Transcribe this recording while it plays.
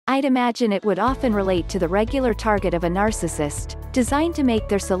I'd imagine it would often relate to the regular target of a narcissist, designed to make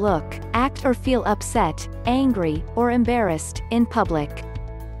their look, act or feel upset, angry, or embarrassed, in public.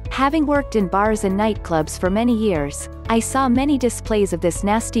 Having worked in bars and nightclubs for many years, I saw many displays of this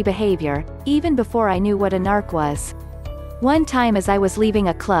nasty behavior, even before I knew what a narc was. One time as I was leaving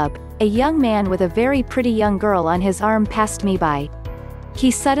a club, a young man with a very pretty young girl on his arm passed me by.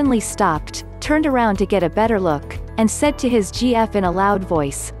 He suddenly stopped, turned around to get a better look, and said to his GF in a loud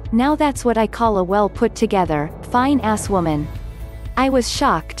voice, "Now that's what I call a well-put-together, fine-ass woman." I was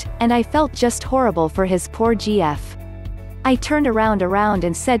shocked, and I felt just horrible for his poor GF. I turned around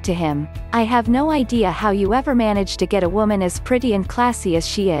and said to him, "I have no idea how you ever managed to get a woman as pretty and classy as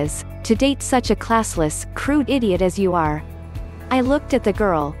she is, to date such a classless, crude idiot as you are." I looked at the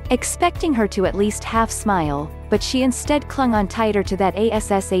girl, expecting her to at least half smile, but she instead clung on tighter to that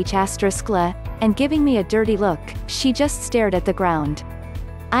ASSH*, and giving me a dirty look, she just stared at the ground.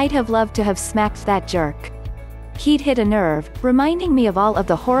 I'd have loved to have smacked that jerk. He'd hit a nerve, reminding me of all of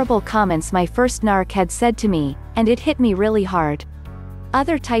the horrible comments my first narc had said to me, and it hit me really hard.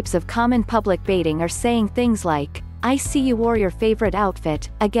 Other types of common public baiting are saying things like, "I see you wore your favorite outfit,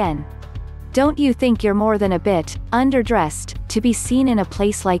 again. Don't you think you're more than a bit underdressed to be seen in a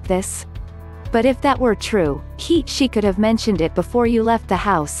place like this?" But if that were true, she could have mentioned it before you left the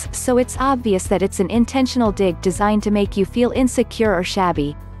house, so it's obvious that it's an intentional dig designed to make you feel insecure or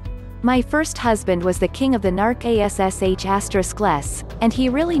shabby. My first husband was the king of the narc ASSH*, and he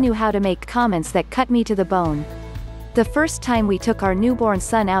really knew how to make comments that cut me to the bone. The first time we took our newborn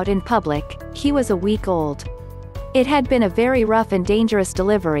son out in public, he was a week old. It had been a very rough and dangerous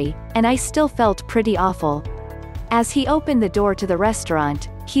delivery, and I still felt pretty awful. As he opened the door to the restaurant,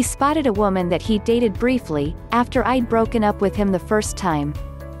 he spotted a woman that he'd dated briefly, after I'd broken up with him the first time.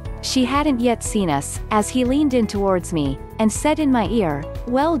 She hadn't yet seen us, as he leaned in towards me, and said in my ear,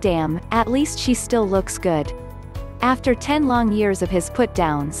 "Well damn, at least she still looks good." After 10 long years of his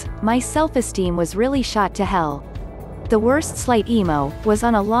put-downs, my self-esteem was really shot to hell. The worst slight emo was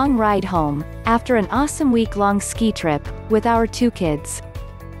on a long ride home, after an awesome week-long ski trip, with our 2 kids.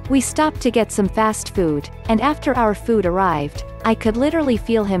 We stopped to get some fast food, and after our food arrived, I could literally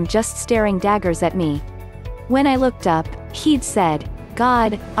feel him just staring daggers at me. When I looked up, he'd said,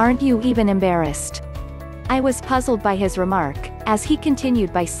 "God, aren't you even embarrassed?" I was puzzled by his remark, as he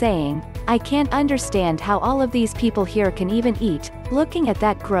continued by saying, "I can't understand how all of these people here can even eat, looking at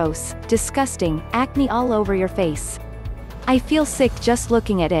that gross, disgusting, acne all over your face. I feel sick just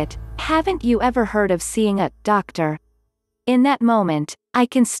looking at it. Haven't you ever heard of seeing a doctor?" In that moment, I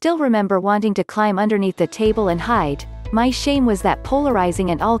can still remember wanting to climb underneath the table and hide. My shame was that polarizing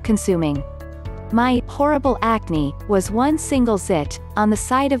and all-consuming. My horrible acne was one single zit on the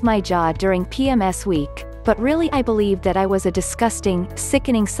side of my jaw during PMS week, but really I believed that I was a disgusting,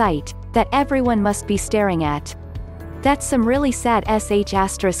 sickening sight that everyone must be staring at. That's some really sad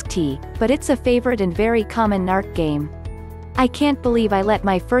sh*t, but it's a favorite and very common narc game. I can't believe I let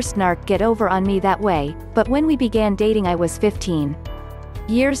my first narc get over on me that way, but when we began dating I was 15.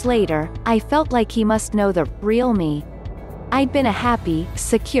 Years later, I felt like he must know the real me. I'd been a happy,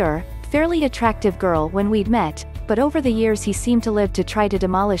 secure, fairly attractive girl when we'd met, but over the years he seemed to live to try to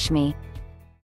demolish me.